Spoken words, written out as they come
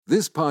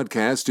This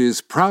podcast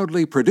is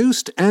proudly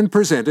produced and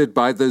presented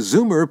by the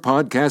Zoomer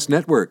Podcast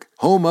Network,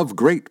 home of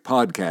great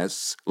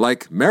podcasts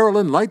like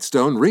Marilyn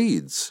Lightstone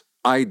Reads,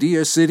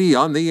 Idea City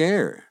on the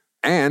Air,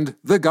 and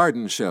The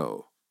Garden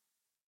Show.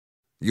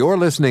 You're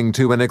listening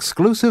to an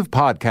exclusive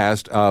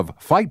podcast of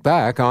Fight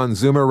Back on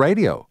Zoomer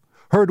Radio,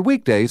 heard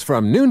weekdays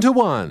from noon to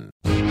 1.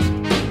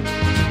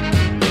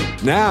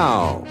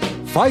 Now,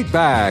 Fight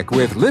Back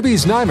with Libby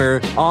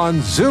Znaimer on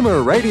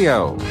Zoomer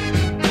Radio.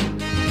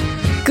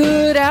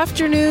 Good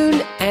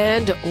afternoon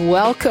and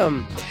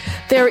welcome.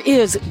 There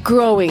is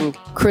growing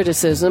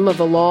criticism of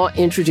a law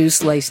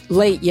introduced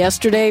late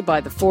yesterday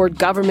by the Ford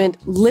government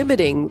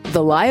limiting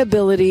the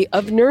liability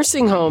of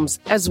nursing homes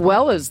as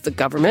well as the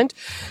government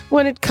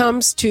when it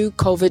comes to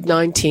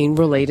COVID-19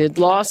 related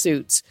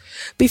lawsuits.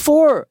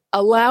 Before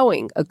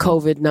allowing a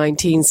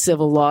COVID-19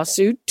 civil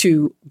lawsuit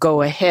to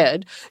go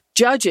ahead,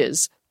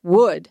 judges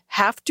would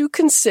have to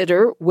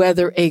consider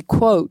whether a,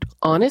 quote,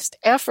 honest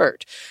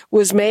effort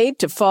was made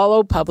to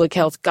follow public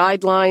health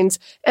guidelines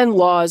and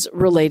laws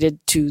related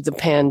to the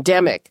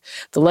pandemic.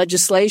 The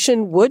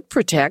legislation would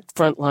protect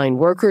frontline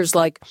workers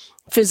like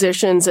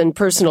physicians and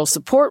personal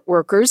support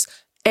workers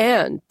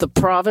and the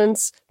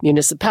province,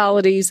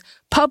 municipalities,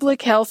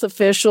 public health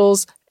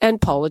officials,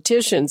 and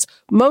politicians.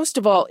 Most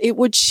of all, it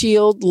would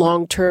shield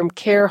long-term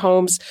care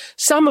homes,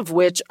 some of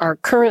which are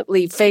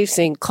currently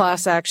facing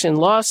class action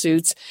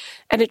lawsuits,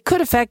 and it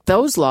could affect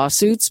those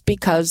lawsuits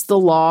because the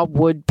law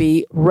would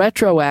be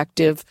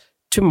retroactive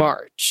to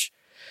March.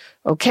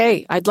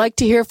 Okay, I'd like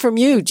to hear from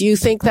you. Do you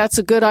think that's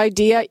a good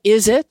idea?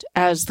 Is it,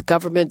 as the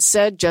government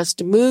said,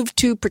 just a move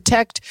to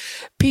protect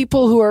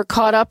people who are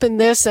caught up in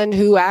this and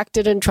who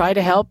acted and try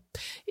to help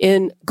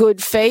in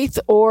good faith?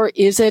 Or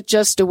is it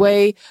just a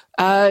way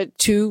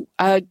to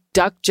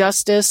duck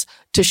justice,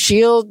 to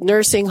shield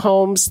nursing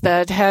homes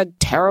that had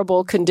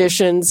terrible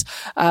conditions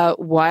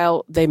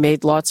while they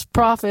made lots of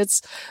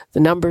profits?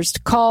 The numbers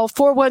to call,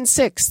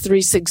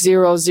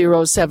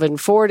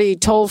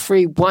 416-360-0740, toll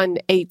free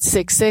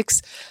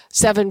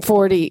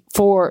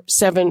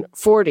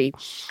 1-866-740-4740.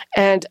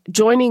 And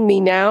joining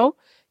me now,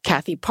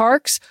 Kathy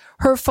Parks.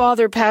 Her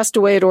father passed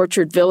away at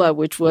Orchard Villa,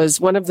 which was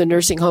one of the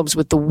nursing homes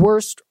with the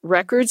worst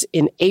records,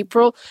 in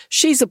April.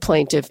 She's a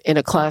plaintiff in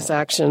a class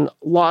action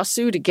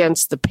lawsuit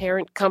against the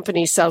parent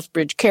company,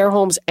 Southbridge Care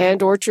Homes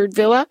and Orchard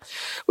Villa.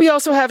 We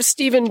also have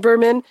Stephen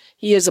Berman.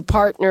 He is a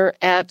partner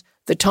at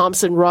the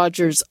Thompson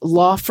Rogers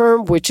Law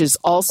Firm, which is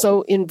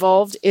also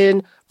involved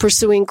in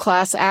pursuing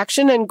class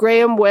action, and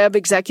Graham Webb,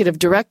 Executive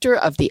Director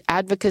of the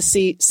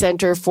Advocacy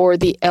Center for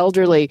the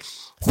Elderly.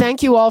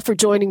 Thank you all for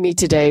joining me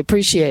today.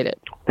 Appreciate it.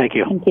 Thank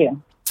you. Thank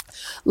you.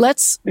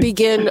 Let's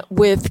begin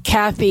with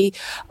Kathy.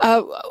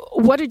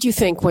 What did you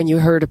think when you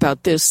heard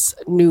about this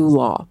new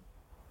law?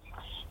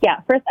 Yeah,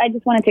 first, I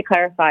just wanted to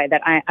clarify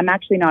that I'm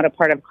actually not a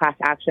part of class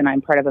action.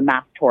 I'm part of a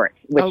mass tort,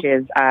 which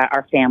is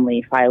our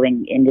family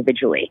filing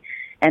individually.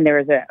 And there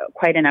is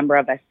quite a number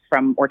of us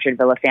from Orchard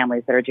Villa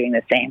families that are doing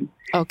the same.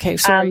 Okay,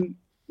 sorry.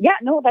 Yeah,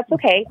 no, that's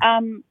okay.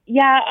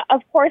 Yeah,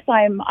 of course,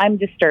 I'm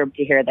disturbed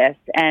to hear this,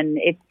 and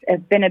it's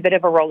been a bit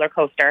of a roller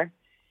coaster.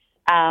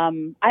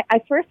 I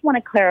first want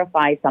to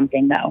clarify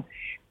something, though.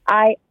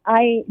 I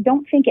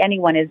don't think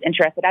anyone is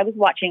interested. I was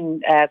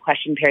watching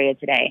Question Period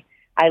today.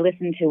 I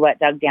listened to what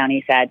Doug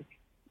Downey said.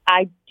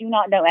 I do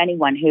not know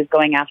anyone who's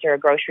going after a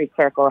grocery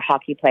clerk or a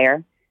hockey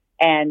player,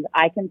 and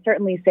I can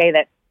certainly say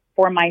that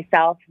for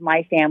myself,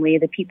 my family,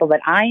 the people that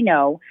I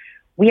know,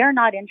 we are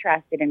not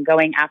interested in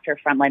going after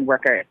frontline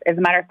workers. As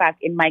a matter of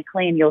fact, in my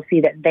claim, you'll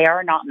see that they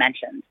are not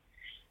mentioned.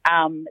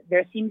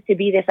 There seems to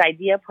be this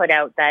idea put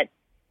out that,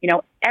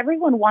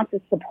 everyone wants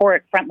to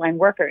support frontline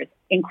workers,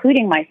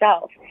 including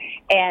myself.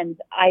 And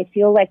I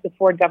feel like the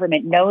Ford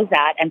government knows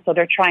that. And so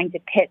they're trying to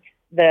pit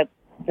the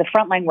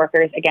frontline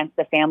workers against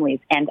the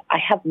families. And I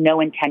have no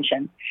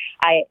intention.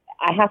 I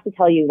have to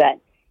tell you that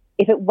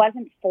if it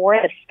wasn't for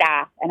the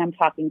staff, and I'm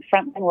talking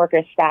frontline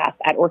workers staff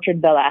at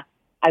Orchard Villa,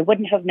 I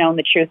wouldn't have known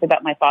the truth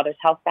about my father's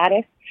health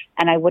status,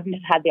 and I wouldn't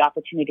have had the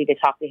opportunity to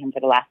talk to him for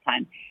the last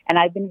time. And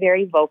I've been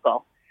very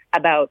vocal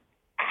about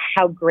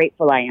how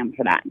grateful I am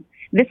for that.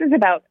 This is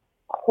about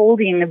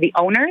holding the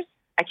owners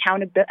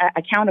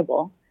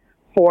accountable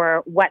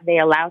for what they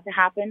allowed to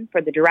happen,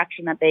 for the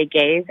direction that they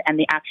gave, and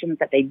the actions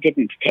that they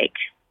didn't take.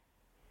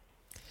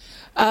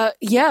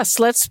 Yes,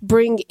 let's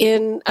bring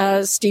in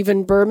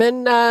Stephen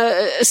Berman.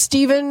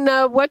 Stephen,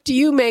 what do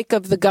you make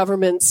of the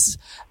government's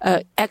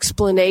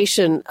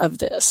explanation of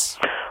this?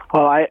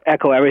 Well, I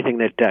echo everything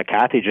that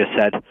Kathy just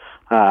said.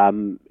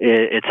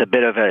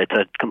 It's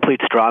a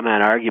complete straw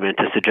man argument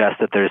to suggest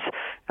that there's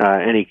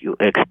any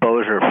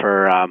exposure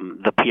for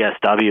the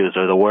PSWs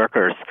or the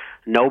workers.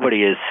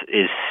 Nobody is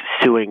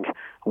suing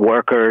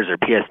workers or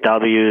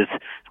PSWs,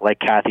 like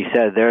Kathy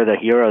said, they're the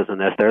heroes in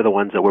this. They're the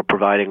ones that we're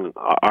providing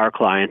our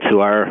clients who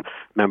are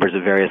members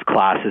of various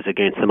classes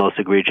against the most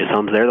egregious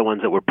homes. They're the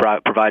ones that we're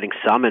providing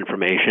some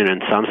information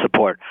and some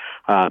support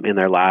in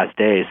their last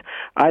days.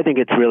 I think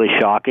it's really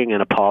shocking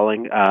and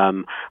appalling.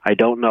 I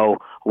don't know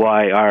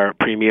why our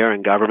premier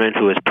and government,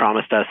 who has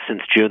promised us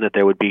since June that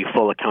there would be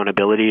full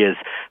accountability, is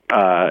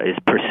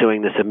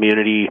pursuing this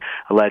immunity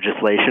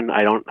legislation.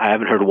 I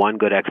haven't heard one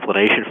good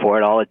explanation for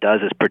it. All it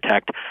does is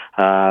protect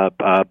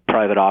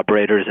private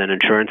operators and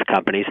insurance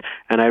companies,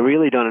 and I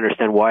really don't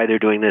understand why they're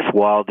doing this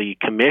while the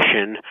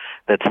commission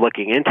that's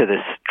looking into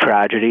this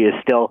tragedy is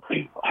still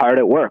hard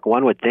at work.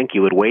 One would think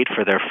you would wait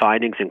for their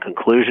findings and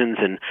conclusions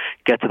and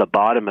get to the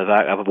bottom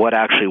of what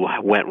actually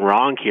went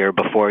wrong here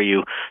before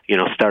you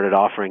started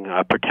offering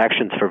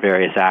protections for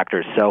various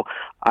actors. So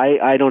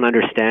I don't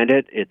understand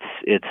it.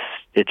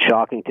 It's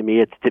shocking to me.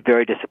 It's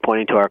very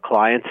disappointing to our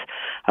clients.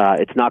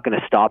 It's not going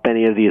to stop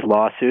any of these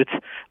lawsuits,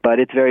 but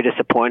it's very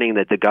disappointing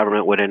that the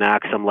government would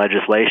enact some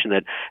legislation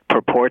that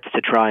purports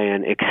to try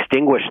and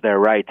extinguish their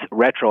rights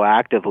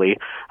retroactively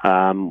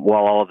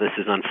while all of this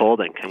is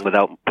unfolding and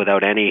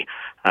without any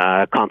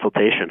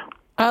consultation.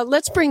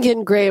 Let's bring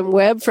in Graham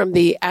Webb from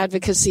the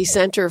Advocacy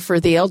Center for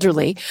the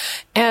Elderly.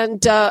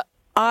 And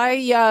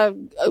I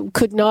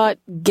could not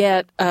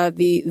get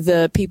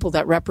the people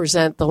that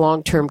represent the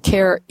long-term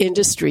care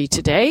industry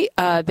today.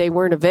 They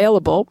weren't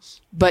available.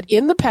 But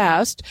in the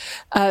past,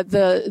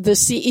 the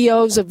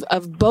CEOs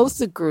of both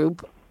the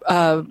group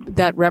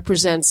that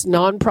represents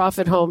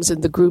nonprofit homes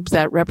and the group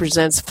that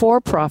represents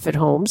for-profit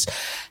homes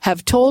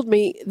have told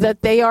me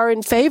that they are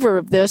in favor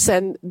of this.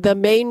 And the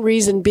main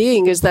reason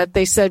being is that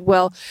they said,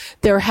 well,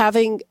 they're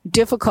having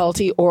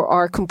difficulty or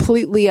are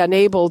completely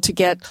unable to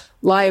get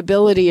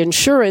liability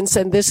insurance,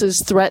 and this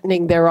is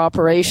threatening their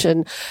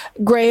operation.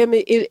 Graham,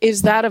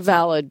 is that a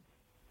valid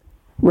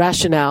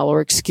rationale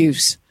or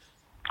excuse?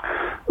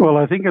 Well,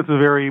 I think it's a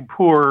very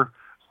poor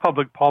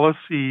public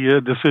policy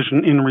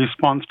decision in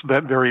response to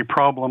that very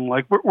problem.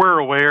 Like, we're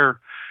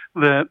aware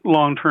that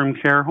long-term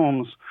care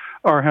homes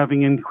are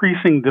having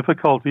increasing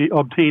difficulty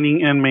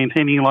obtaining and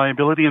maintaining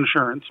liability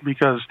insurance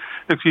because,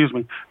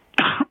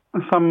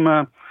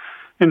 some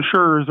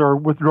insurers are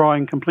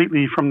withdrawing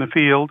completely from the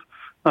field.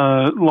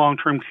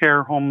 Long-term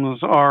care homes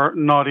are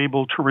not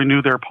able to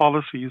renew their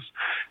policies,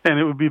 and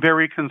it would be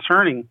very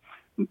concerning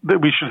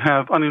that we should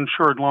have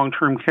uninsured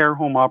long-term care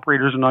home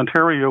operators in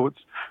Ontario. It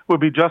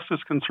would be just as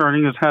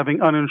concerning as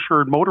having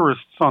uninsured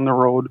motorists on the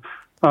road.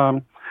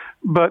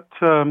 But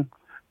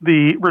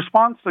the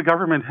response the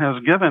government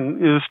has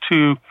given is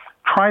to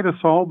try to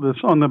solve this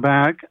on the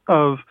back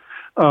of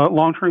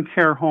long-term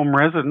care home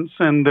residents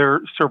and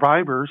their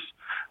survivors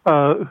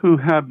who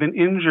have been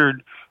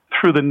injured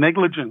through the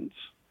negligence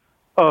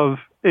of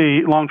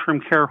a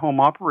long-term care home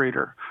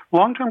operator.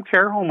 Long-term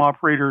care home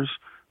operators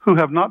who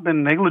have not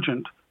been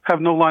negligent have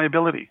no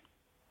liability.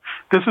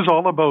 This is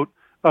all about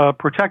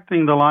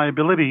protecting the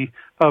liability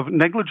of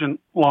negligent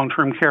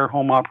long-term care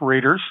home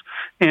operators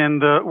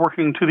and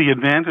working to the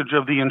advantage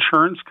of the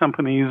insurance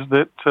companies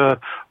that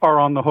are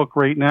on the hook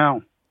right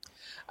now.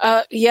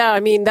 Yeah,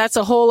 I mean, that's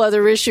a whole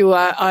other issue.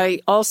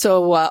 I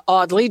also,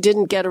 oddly,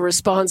 didn't get a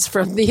response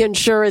from the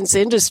insurance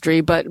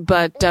industry, but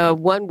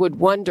one would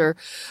wonder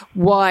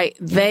why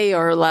they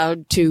are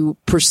allowed to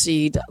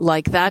proceed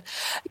like that.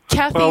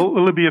 Kathy?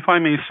 Well, Libby, if I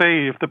may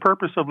say, if the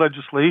purpose of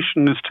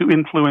legislation is to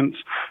influence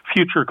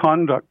future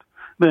conduct,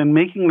 then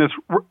making this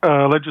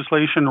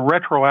legislation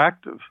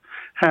retroactive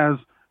has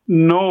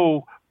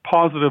no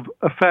positive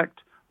effect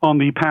on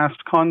the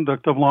past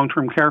conduct of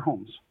long-term care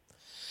homes.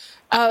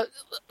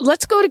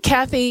 Let's go to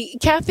Kathy.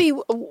 Kathy,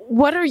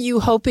 what are you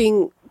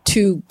hoping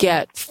to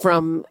get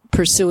from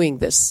pursuing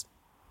this?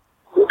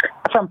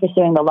 From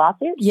pursuing the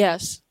lawsuit?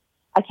 Yes.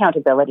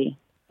 Accountability.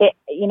 It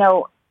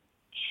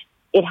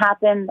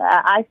happened.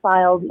 I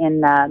filed in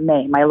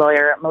May. My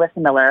lawyer, Melissa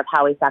Miller of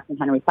Howie Saxon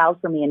Henry,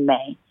 filed for me in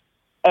May.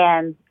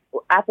 And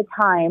at the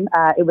time,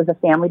 it was a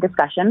family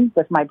discussion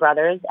with my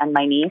brothers and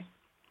my niece.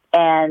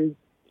 And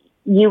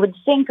you would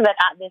think that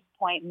at this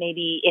point,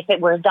 maybe if it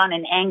were done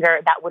in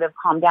anger, that would have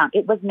calmed down.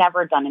 It was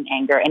never done in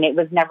anger, and it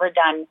was never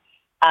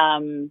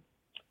done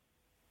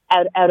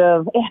out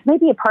of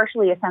maybe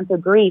partially a sense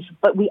of grief,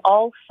 but we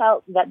all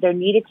felt that there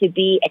needed to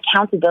be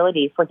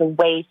accountability for the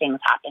way things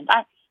happened.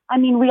 I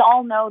mean, we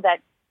all know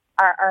that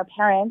our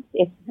parents,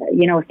 if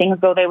things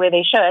go the way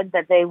they should,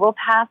 that they will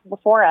pass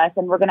before us,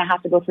 and we're going to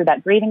have to go through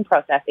that grieving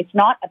process. It's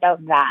not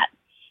about that.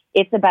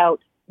 It's about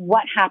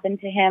what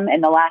happened to him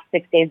in the last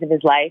 6 days of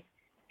his life,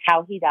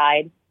 how he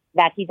died,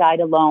 that he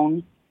died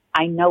alone.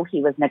 I know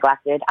he was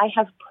neglected. I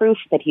have proof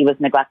that he was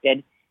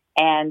neglected.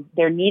 And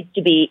there needs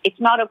to be, it's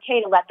not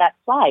okay to let that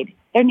slide.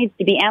 There needs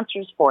to be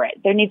answers for it.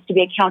 There needs to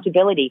be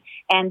accountability.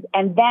 And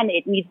then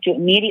it needs to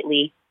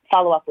immediately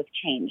follow up with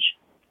change.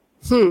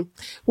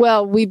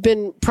 Well, we've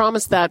been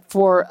promised that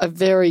for a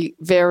very,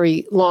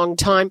 very long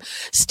time.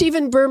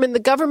 Stephen Berman, the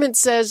government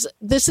says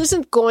this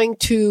isn't going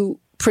to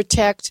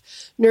protect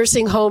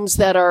nursing homes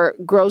that are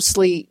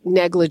grossly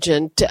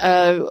negligent.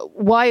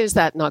 Why is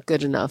that not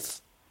good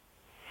enough?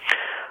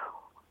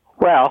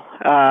 Well,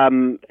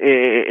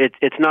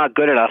 it's not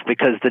good enough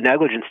because the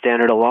negligence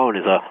standard alone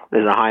is a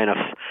high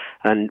enough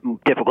and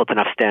difficult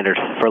enough standard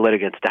for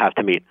litigants to have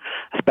to meet,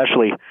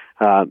 especially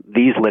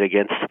these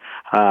litigants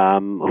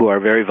who are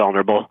very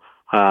vulnerable.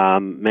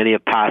 Many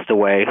have passed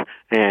away,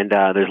 and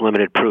there's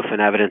limited proof and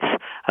evidence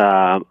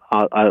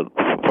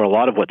for a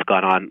lot of what's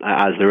gone on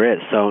as there is.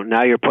 So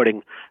now you're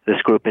putting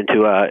this group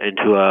into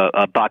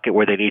a bucket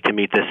where they need to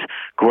meet this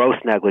gross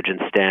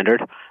negligence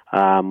standard.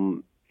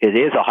 It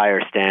is a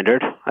higher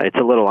standard. It's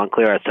a little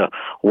unclear as to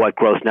what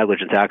gross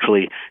negligence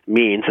actually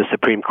means. The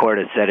Supreme Court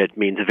has said it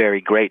means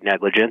very great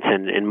negligence,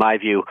 and in my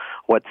view,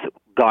 what's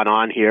gone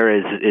on here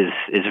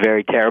is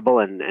very terrible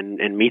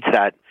and meets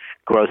that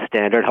gross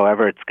standard.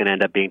 However, it's going to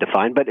end up being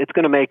defined, but it's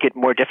going to make it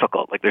more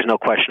difficult. Like, there's no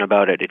question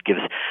about it. It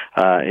gives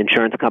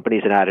insurance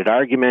companies an added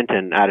argument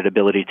and added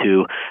ability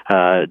to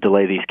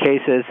delay these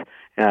cases.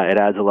 It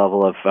adds a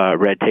level of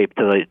red tape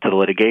to the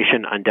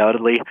litigation,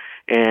 undoubtedly,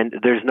 and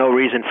there's no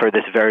reason for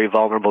this very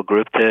vulnerable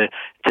group to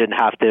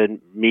have to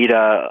meet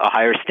a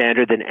higher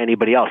standard than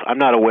anybody else. I'm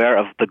not aware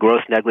of the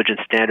gross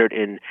negligence standard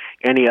in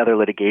any other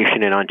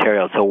litigation in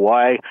Ontario, so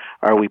why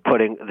are we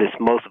putting this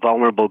most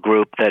vulnerable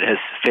group that has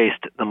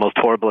faced the most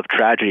horrible of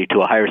tragedy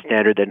to a higher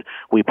standard than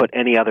we put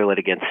any other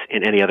litigants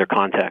in any other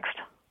context?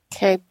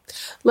 Okay.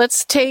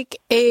 Let's take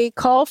a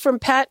call from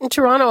Pat in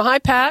Toronto. Hi,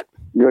 Pat.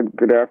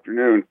 Good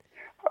afternoon.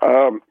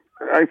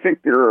 I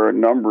think there are a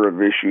number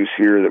of issues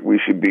here that we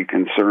should be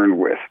concerned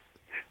with.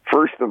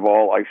 First of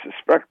all, I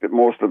suspect that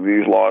most of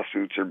these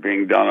lawsuits are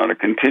being done on a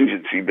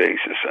contingency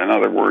basis. In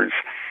other words,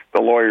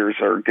 the lawyers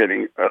are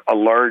getting a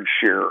large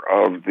share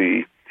of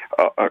the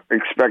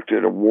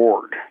expected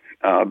award.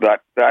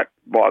 That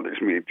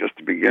bothers me just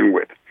to begin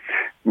with.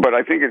 But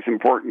I think it's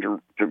important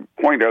to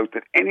point out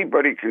that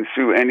anybody can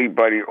sue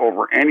anybody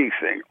over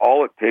anything.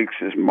 All it takes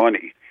is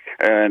money.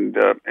 And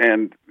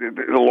the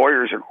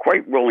lawyers are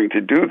quite willing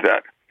to do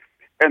that.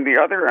 And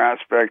the other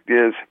aspect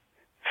is,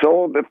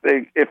 so that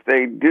if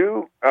they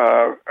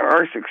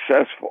are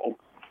successful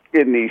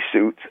in these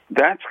suits,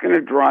 that's going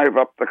to drive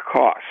up the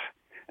costs.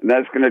 And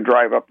that's going to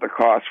drive up the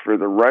costs for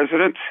the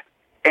residents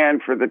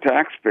and for the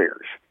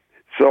taxpayers.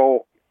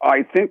 So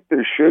I think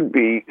there should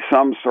be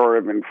some sort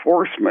of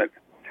enforcement,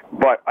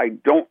 but I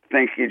don't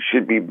think it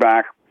should be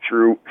back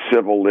through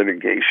civil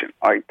litigation.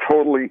 I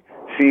totally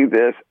see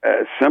this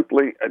as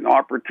simply an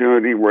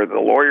opportunity where the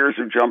lawyers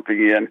are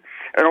jumping in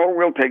and,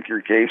 we'll take your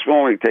case. We'll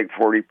only take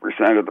 40%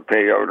 of the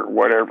payout or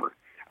whatever.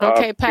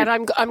 Okay, Pat,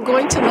 I'm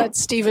going to let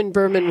Stephen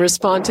Berman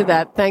respond to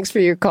that. Thanks for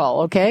your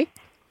call, okay?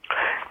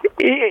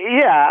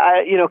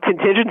 Yeah,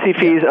 contingency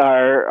fees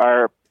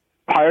are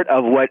part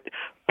of what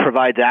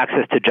provides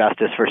access to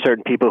justice for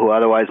certain people who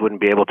otherwise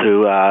wouldn't be able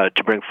to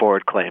bring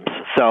forward claims.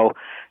 So,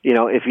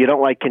 if you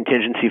don't like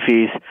contingency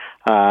fees,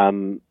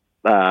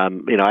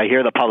 I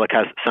hear the public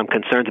has some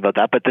concerns about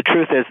that, but the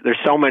truth is there's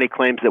so many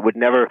claims that would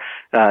never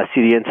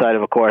see the inside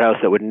of a courthouse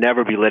that would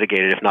never be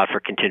litigated if not for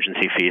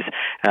contingency fees.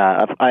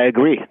 I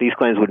agree. These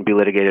claims wouldn't be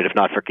litigated if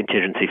not for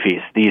contingency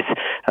fees. These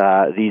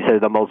are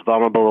the most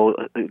vulnerable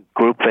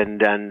group,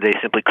 and they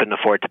simply couldn't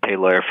afford to pay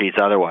lawyer fees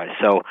otherwise.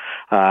 So,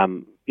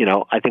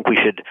 I think we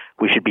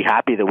should be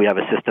happy that we have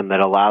a system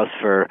that allows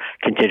for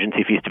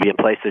contingency fees to be in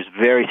place. There's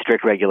very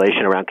strict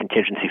regulation around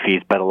contingency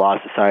fees by the Law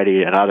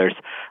Society and others.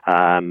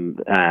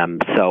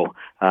 So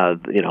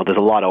there's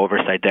a lot of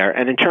oversight there.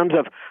 And in terms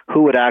of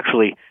who would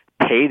actually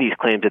pay these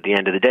claims at the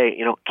end of the day,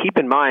 keep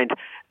in mind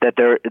that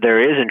there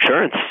is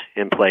insurance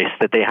in place,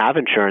 that they have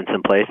insurance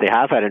in place, they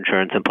have had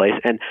insurance in place,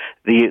 and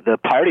the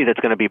party that's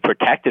going to be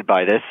protected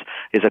by this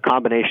is a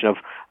combination of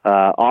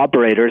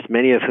operators,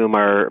 many of whom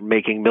are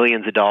making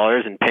millions of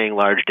dollars and paying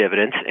large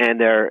dividends, and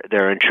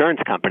their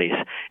insurance companies,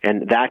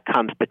 and that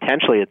comes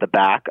potentially at the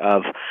back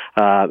of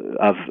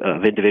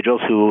individuals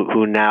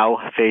who now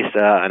face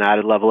an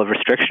added level of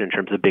restriction in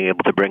terms of being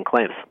able to bring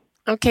claims.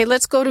 Okay,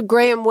 let's go to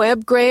Graham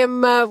Webb.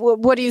 Graham,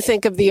 what do you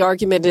think of the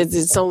argument that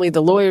it's only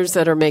the lawyers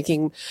that are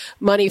making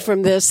money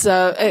from this?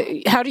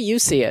 How do you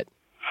see it?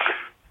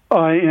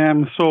 I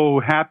am so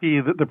happy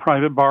that the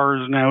private bar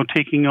is now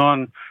taking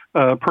on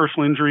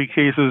personal injury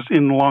cases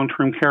in the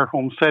long-term care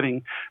home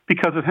setting,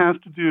 because it has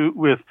to do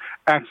with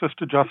access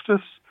to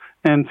justice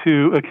and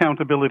to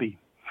accountability.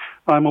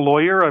 I'm a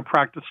lawyer. I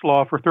practiced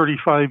law for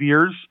 35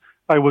 years.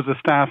 I was a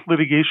staff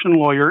litigation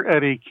lawyer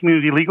at a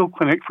community legal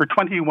clinic for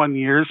 21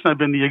 years. I've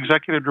been the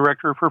executive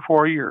director for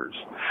 4 years.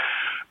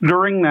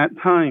 During that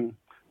time,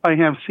 I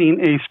have seen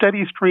a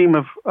steady stream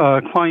of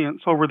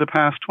clients over the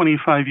past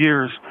 25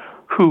 years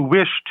who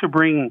wish to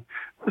bring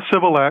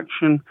civil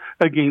action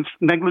against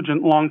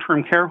negligent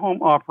long-term care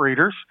home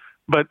operators,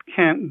 but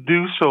can't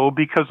do so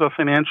because of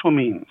financial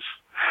means.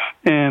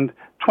 And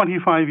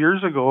 25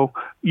 years ago,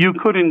 you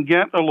couldn't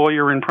get a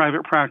lawyer in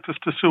private practice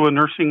to sue a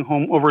nursing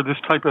home over this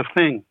type of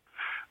thing.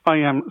 I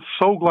am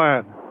so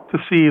glad to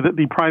see that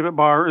the private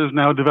bar is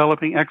now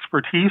developing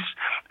expertise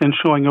and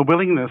showing a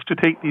willingness to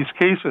take these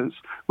cases,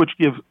 which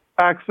gives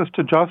access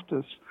to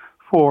justice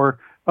for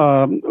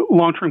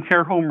long-term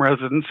care home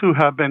residents who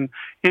have been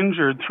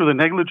injured through the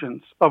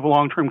negligence of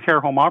long-term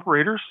care home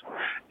operators,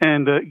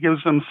 and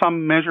gives them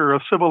some measure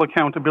of civil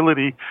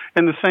accountability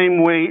in the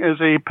same way as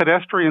a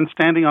pedestrian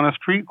standing on a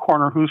street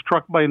corner who's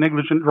struck by a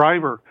negligent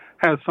driver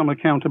has some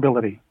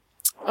accountability.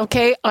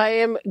 Okay, I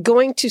am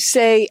going to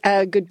say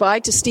goodbye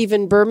to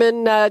Stephen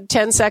Berman.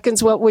 10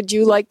 seconds. What would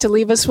you like to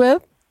leave us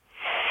with?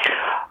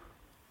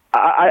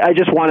 I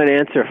just want an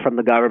answer from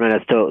the government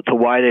as to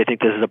why they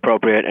think this is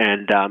appropriate.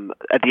 And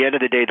at the end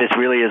of the day, this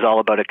really is all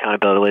about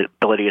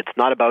accountability. It's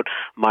not about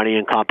money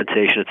and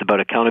compensation. It's about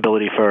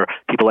accountability for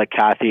people like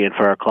Kathy and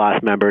for our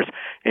class members.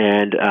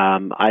 And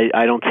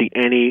I don't see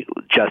any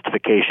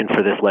justification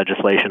for this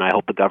legislation. I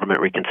hope the government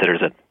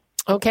reconsiders it.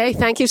 Okay.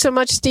 Thank you so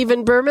much,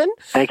 Stephen Berman.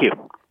 Thank you.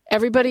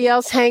 Everybody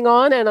else, hang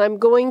on, and I'm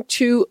going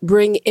to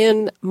bring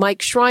in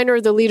Mike Schreiner,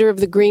 the leader of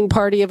the Green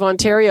Party of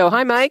Ontario.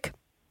 Hi, Mike.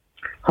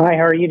 Hi,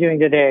 how are you doing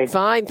today?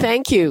 Fine,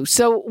 thank you.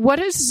 So what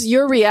is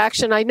your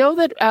reaction? I know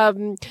that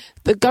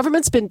the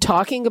government's been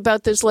talking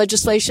about this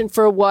legislation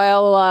for a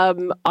while.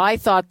 I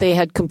thought they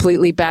had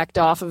completely backed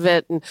off of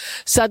it, and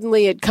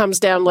suddenly it comes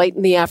down late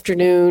in the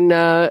afternoon.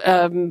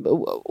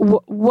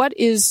 What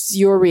is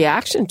your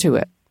reaction to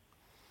it?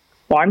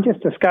 Well, I'm just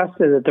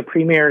disgusted that the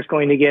Premier is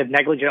going to give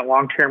negligent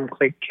long-term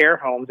care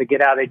homes a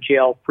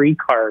get-out-of-jail-free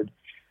card,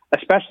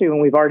 especially when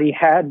we've already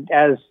had,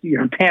 as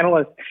your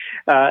panelists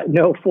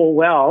know full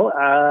well,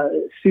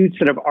 suits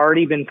that have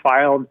already been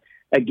filed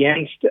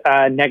against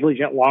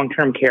negligent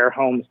long-term care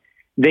homes.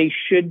 They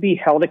should be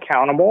held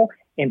accountable,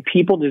 and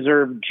people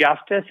deserve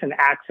justice and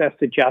access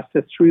to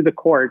justice through the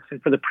courts.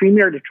 And for the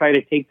Premier to try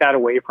to take that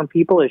away from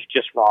people is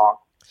just wrong.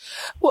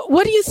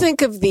 What do you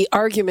think of the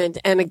argument?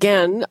 And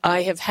again,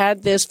 I have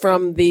had this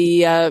from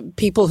the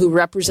people who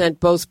represent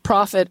both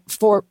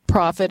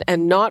for-profit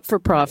and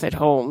not-for-profit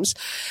homes.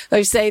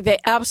 They say they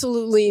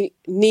absolutely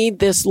need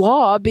this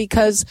law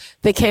because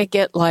they can't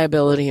get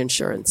liability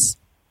insurance.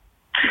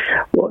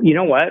 Well, you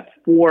know what?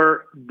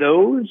 For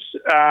those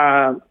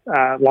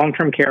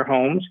long-term care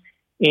homes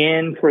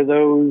and for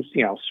those,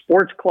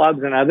 sports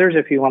clubs and others,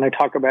 if you want to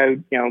talk about,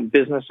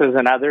 businesses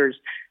and others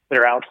that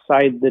are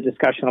outside the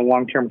discussion of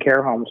long-term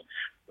care homes.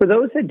 For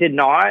those that did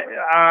not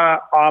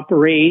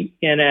operate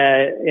in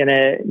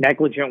a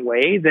negligent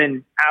way,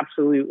 then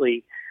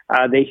absolutely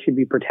they should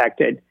be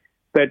protected.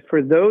 But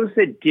for those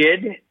that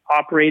did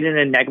operate in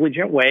a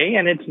negligent way,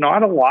 and it's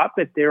not a lot,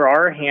 but there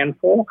are a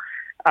handful,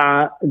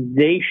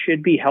 they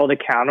should be held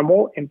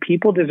accountable, and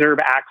people deserve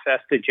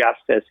access to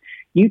justice.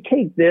 You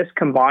take this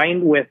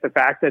combined with the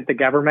fact that the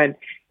government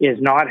is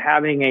not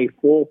having a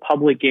full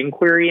public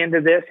inquiry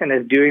into this and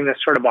is doing this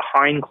sort of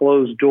behind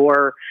closed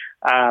door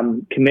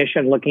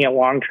commission looking at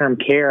long-term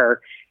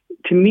care.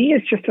 To me,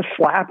 it's just a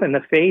slap in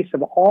the face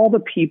of all the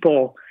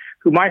people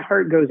who my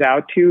heart goes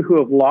out to who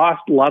have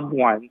lost loved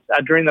ones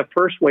during the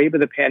first wave of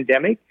the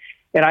pandemic.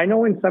 And I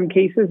know in some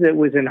cases it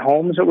was in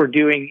homes that were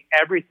doing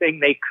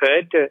everything they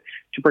could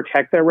to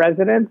protect their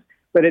residents.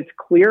 But it's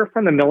clear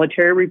from the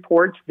military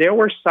reports, there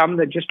were some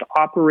that just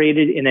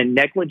operated in a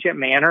negligent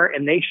manner,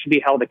 and they should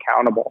be held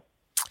accountable.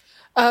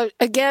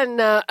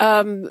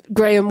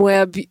 Graham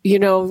Webb,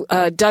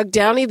 Doug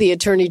Downey, the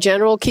Attorney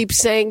General, keeps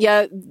saying,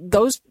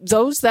 those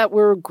that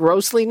were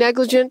grossly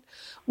negligent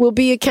will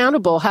be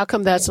accountable. How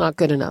come that's not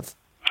good enough?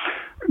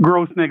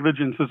 Gross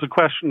negligence is a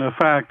question of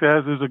fact,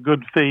 as is a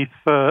good faith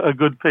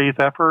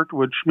effort,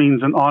 which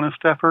means an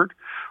honest effort.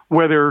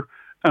 Whether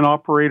an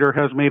operator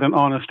has made an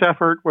honest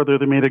effort, whether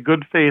they made a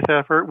good faith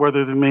effort,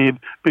 whether they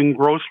been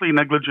grossly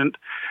negligent.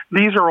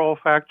 These are all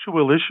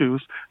factual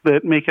issues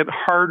that make it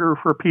harder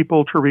for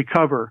people to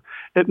recover.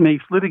 It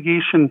makes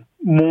litigation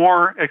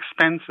more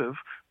expensive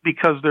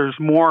because there's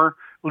more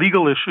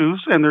legal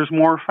issues and there's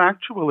more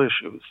factual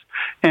issues.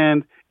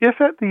 And if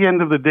at the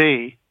end of the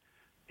day,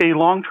 a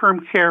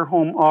long-term care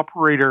home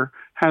operator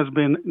has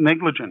been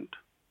negligent,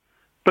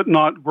 but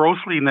not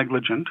grossly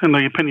negligent in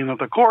the opinion of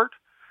the court,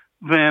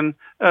 then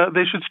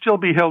they should still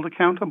be held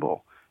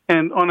accountable.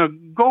 And on a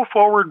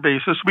go-forward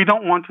basis, we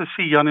don't want to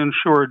see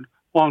uninsured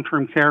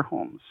long-term care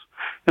homes.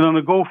 And on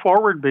a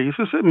go-forward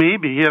basis, it may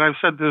be, and I've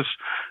said this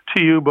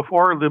to you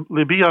before,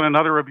 Libby, on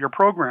another of your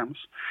programs,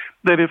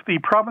 that if the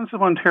province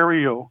of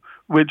Ontario,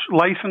 which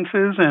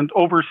licenses and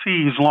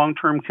oversees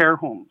long-term care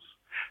homes,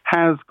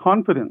 has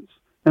confidence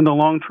in the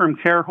long-term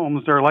care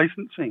homes they're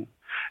licensing,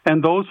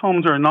 and those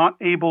homes are not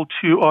able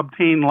to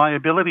obtain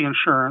liability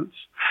insurance,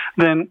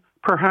 then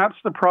perhaps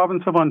the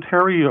province of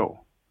Ontario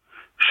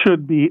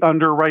should be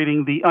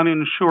underwriting the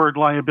uninsured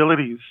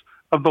liabilities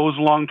of those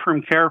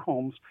long-term care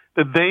homes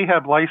that they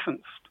have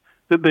licensed,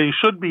 that they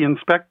should be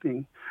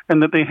inspecting,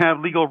 and that they have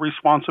legal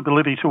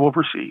responsibility to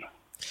oversee.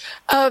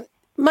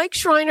 Mike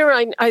Schreiner,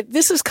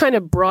 this is kind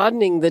of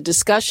broadening the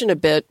discussion a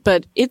bit,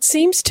 but it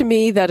seems to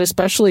me that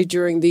especially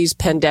during these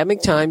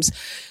pandemic times,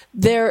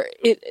 there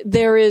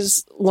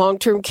is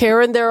long-term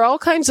care, and there are all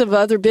kinds of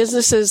other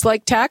businesses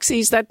like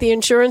taxis that the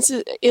insurance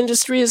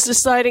industry is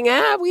deciding,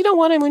 we don't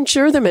want to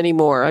insure them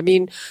anymore. I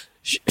mean,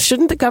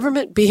 shouldn't the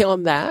government be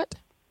on that?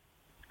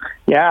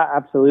 Yeah,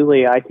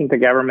 absolutely. I think the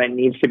government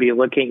needs to be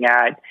looking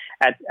at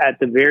at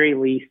the very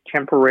least,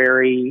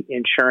 temporary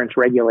insurance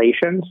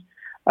regulations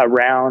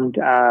around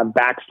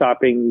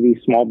backstopping these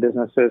small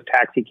businesses,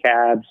 taxi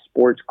cabs,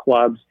 sports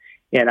clubs,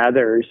 and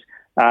others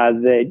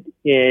that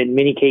in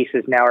many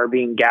cases now are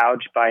being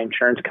gouged by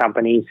insurance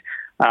companies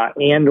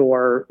and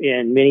or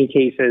in many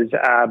cases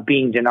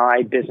being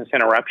denied business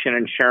interruption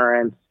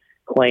insurance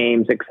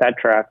claims,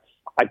 etc.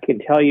 I can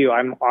tell you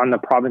I'm on the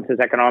province's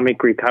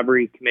Economic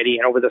Recovery Committee,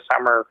 and over the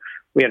summer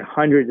we had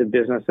hundreds of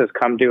businesses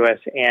come to us,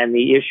 and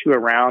the issue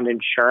around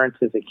insurance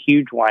is a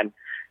huge one.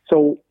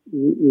 So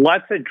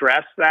let's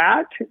address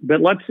that,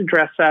 but let's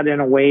address that in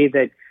a way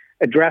that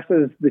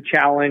addresses the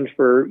challenge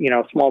for,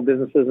 small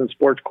businesses and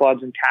sports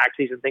clubs and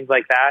taxis and things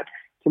like that.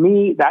 To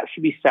me, that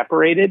should be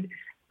separated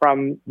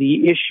from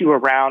the issue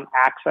around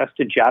access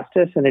to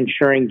justice and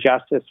ensuring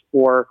justice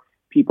for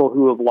people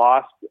who have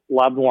lost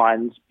loved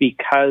ones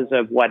because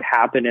of what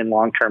happened in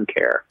long-term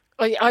care.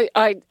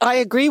 I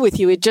agree with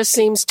you. It just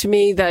seems to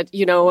me that,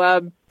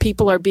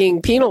 people are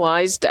being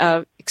penalized,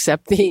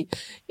 except the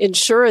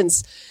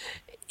insurance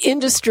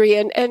industry.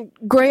 And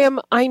Graham,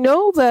 I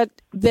know that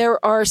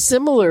there are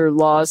similar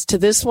laws to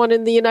this one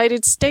in the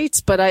United States,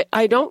 but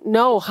I don't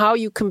know how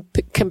you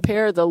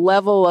compare the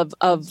level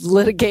of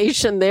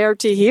litigation there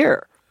to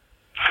here.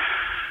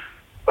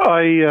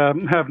 I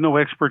have no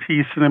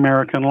expertise in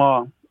American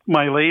law.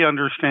 My lay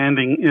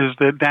understanding is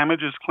that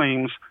damages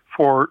claims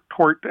for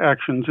tort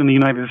actions in the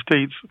United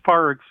States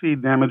far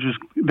exceed damage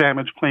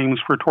claims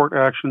for tort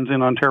actions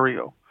in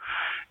Ontario.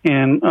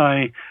 And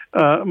my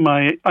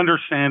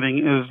understanding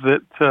is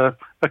that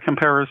a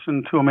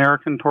comparison to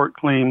American tort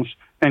claims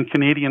and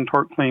Canadian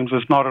tort claims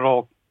is not at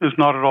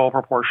all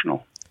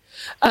proportional.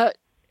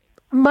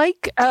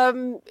 Mike,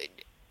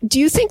 do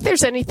you think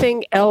there's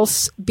anything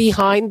else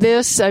behind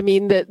this? I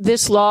mean, that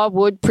this law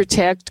would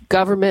protect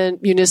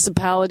government,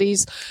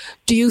 municipalities.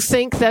 Do you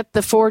think that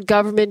the Ford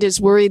government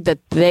is worried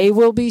that they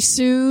will be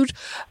sued?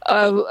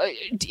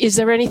 Is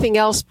there anything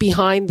else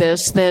behind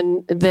this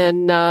than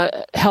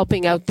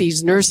helping out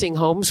these nursing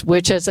homes,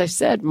 which, as I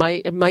said,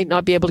 might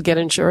not be able to get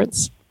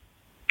insurance?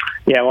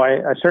 Yeah, well,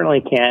 I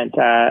certainly can't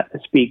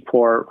speak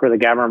for the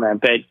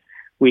government, but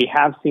we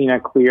have seen a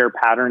clear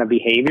pattern of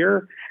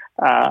behavior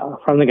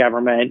from the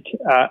government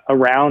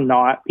around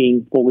not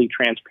being fully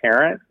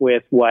transparent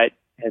with what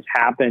has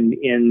happened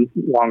in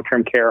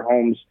long-term care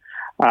homes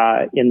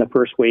in the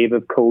first wave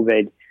of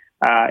COVID.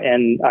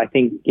 And I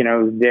think,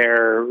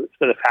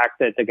 the fact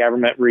that the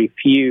government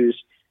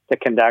refused to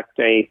conduct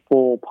a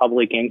full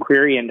public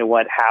inquiry into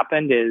what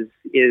happened is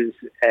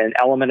an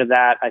element of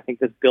that. I think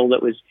this bill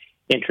that was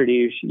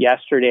introduced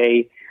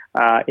yesterday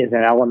is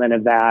an element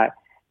of that.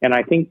 And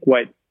I think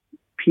what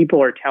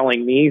people are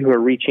telling me who are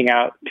reaching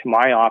out to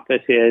my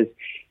office is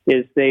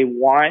they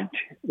want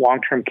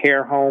long-term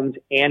care homes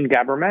and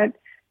government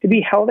to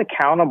be held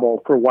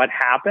accountable for what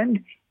happened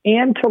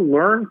and to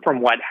learn from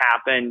what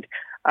happened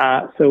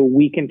so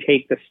we can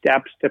take the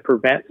steps to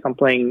prevent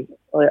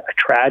a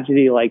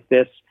tragedy like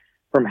this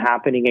from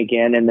happening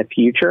again in the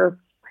future.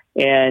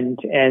 And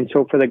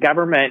so for the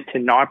government to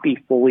not be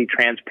fully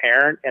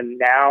transparent and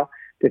now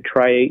to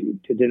try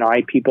to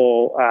deny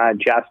people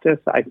justice,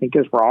 I think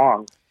is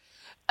wrong.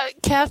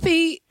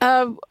 Kathy,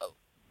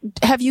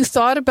 have you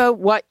thought about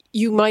what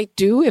you might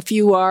do if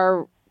you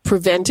are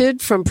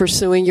prevented from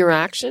pursuing your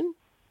action?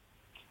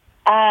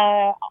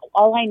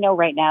 All I know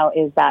right now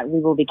is that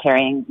we'll be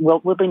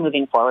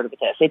moving forward with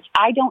this.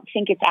 I don't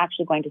think it's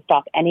actually going to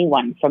stop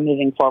anyone from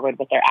moving forward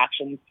with their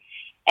actions.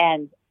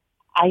 And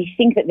I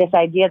think that this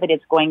idea that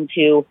it's going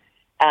to,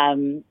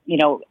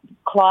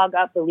 clog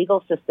up the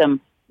legal system,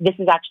 this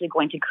is actually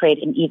going to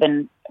create an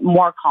even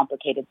more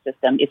complicated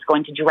system. It's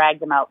going to drag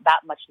them out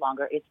that much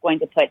longer. It's going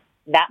to put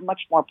that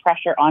much more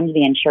pressure onto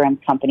the insurance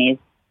companies.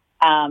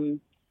 I'm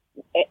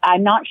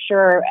not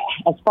sure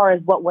as far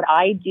as what would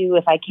I do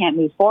if I can't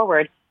move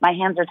forward. My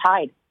hands are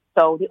tied.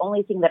 So the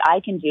only thing that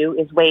I can do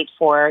is wait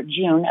for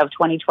June of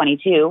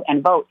 2022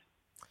 and vote.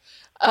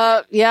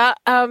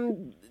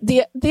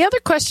 The other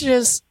question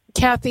is,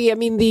 Kathy, I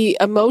mean, the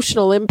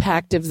emotional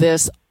impact of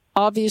this.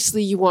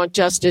 Obviously, you want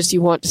justice,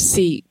 you want to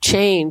see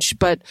change,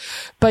 but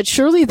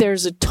surely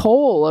there's a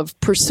toll of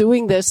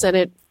pursuing this and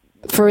it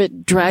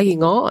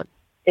dragging on.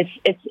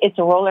 It's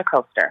a roller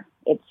coaster.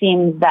 It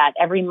seems that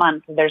every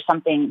month there's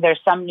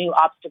some new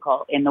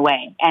obstacle in the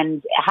way,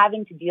 and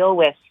having to deal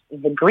with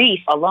the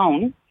grief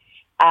alone,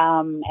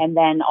 and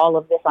then all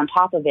of this on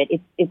top of it,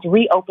 it's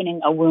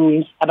reopening a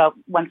wound about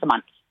once a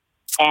month,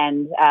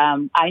 and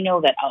I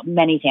know that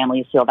many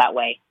families feel that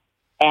way.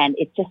 And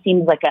it just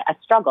seems like a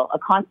struggle, a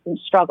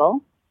constant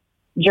struggle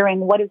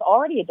during what is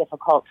already a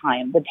difficult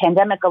time. The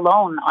pandemic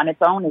alone on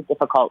its own is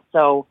difficult.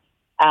 So,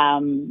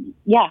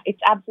 it's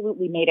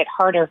absolutely made it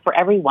harder for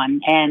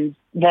everyone. And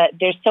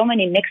there's so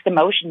many mixed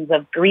emotions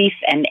of grief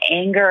and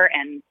anger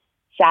and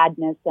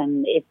sadness,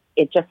 and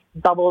it just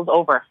bubbles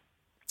over.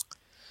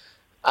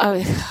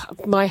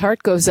 My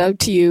heart goes out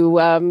to you.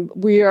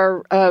 We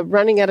are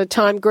running out of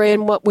time.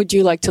 Graham, what would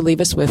you like to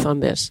leave us with on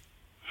this?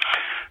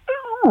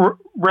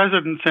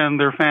 Residents and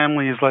their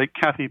families, like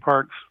Kathy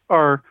Parks,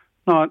 are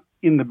not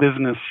in the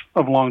business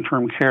of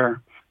long-term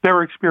care.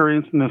 They're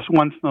experiencing this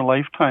once in a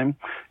lifetime,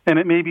 and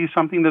it may be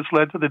something that's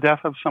led to the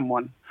death of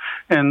someone.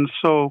 And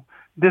so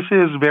this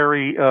is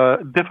very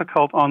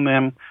difficult on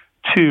them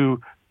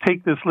to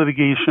take this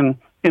litigation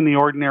in the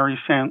ordinary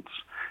sense,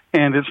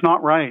 and it's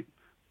not right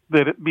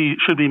that it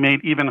should be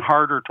made even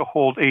harder to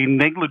hold a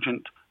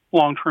negligent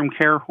long-term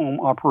care home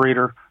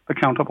operator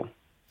accountable.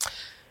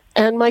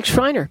 And Mike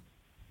Schreiner.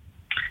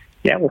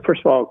 Yeah, well,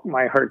 first of all,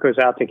 my heart goes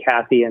out to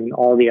Kathy and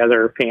all the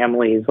other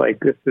families. Like,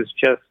 this is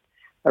just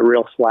a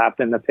real slap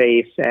in the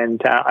face. And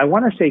I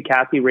want to say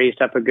Kathy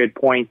raised up a good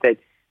point that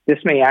this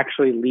may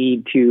actually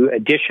lead to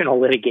additional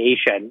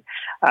litigation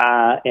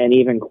and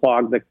even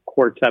clog the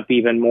courts up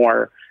even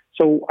more.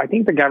 So I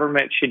think the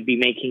government should be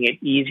making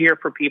it easier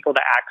for people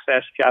to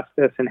access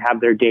justice and have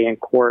their day in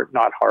court,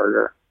 not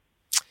harder.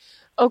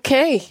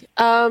 Okay.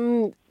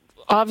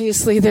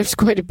 Obviously, there's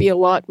going to be a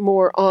lot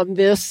more on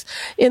this.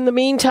 In the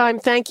meantime,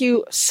 thank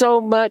you so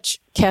much,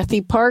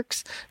 Kathy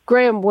Parks,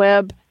 Graham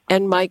Webb,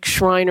 and Mike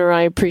Schreiner.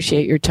 I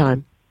appreciate your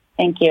time.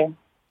 Thank you.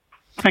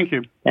 Thank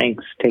you.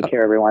 Thanks. Take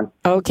care, everyone.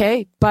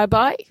 Okay.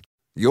 Bye-bye.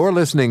 You're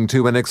listening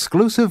to an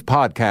exclusive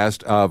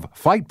podcast of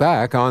Fight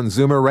Back on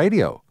Zoomer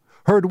Radio.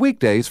 Heard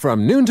weekdays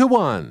from noon to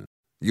 1.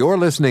 You're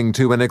listening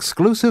to an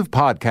exclusive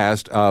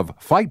podcast of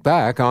Fight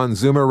Back on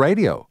Zoomer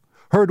Radio.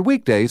 Heard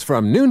weekdays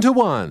from noon to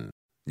 1.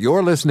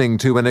 You're listening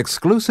to an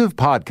exclusive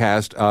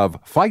podcast of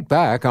Fight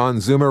Back on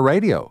Zoomer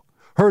Radio.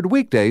 Heard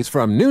weekdays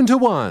from noon to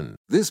 1.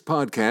 This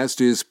podcast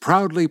is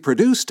proudly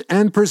produced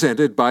and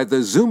presented by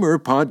the Zoomer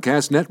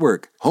Podcast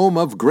Network, home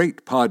of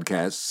great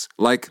podcasts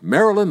like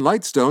Marilyn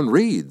Lightstone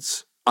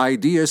Reads,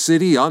 Idea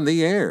City on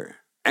the Air,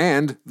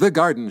 and The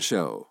Garden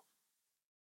Show.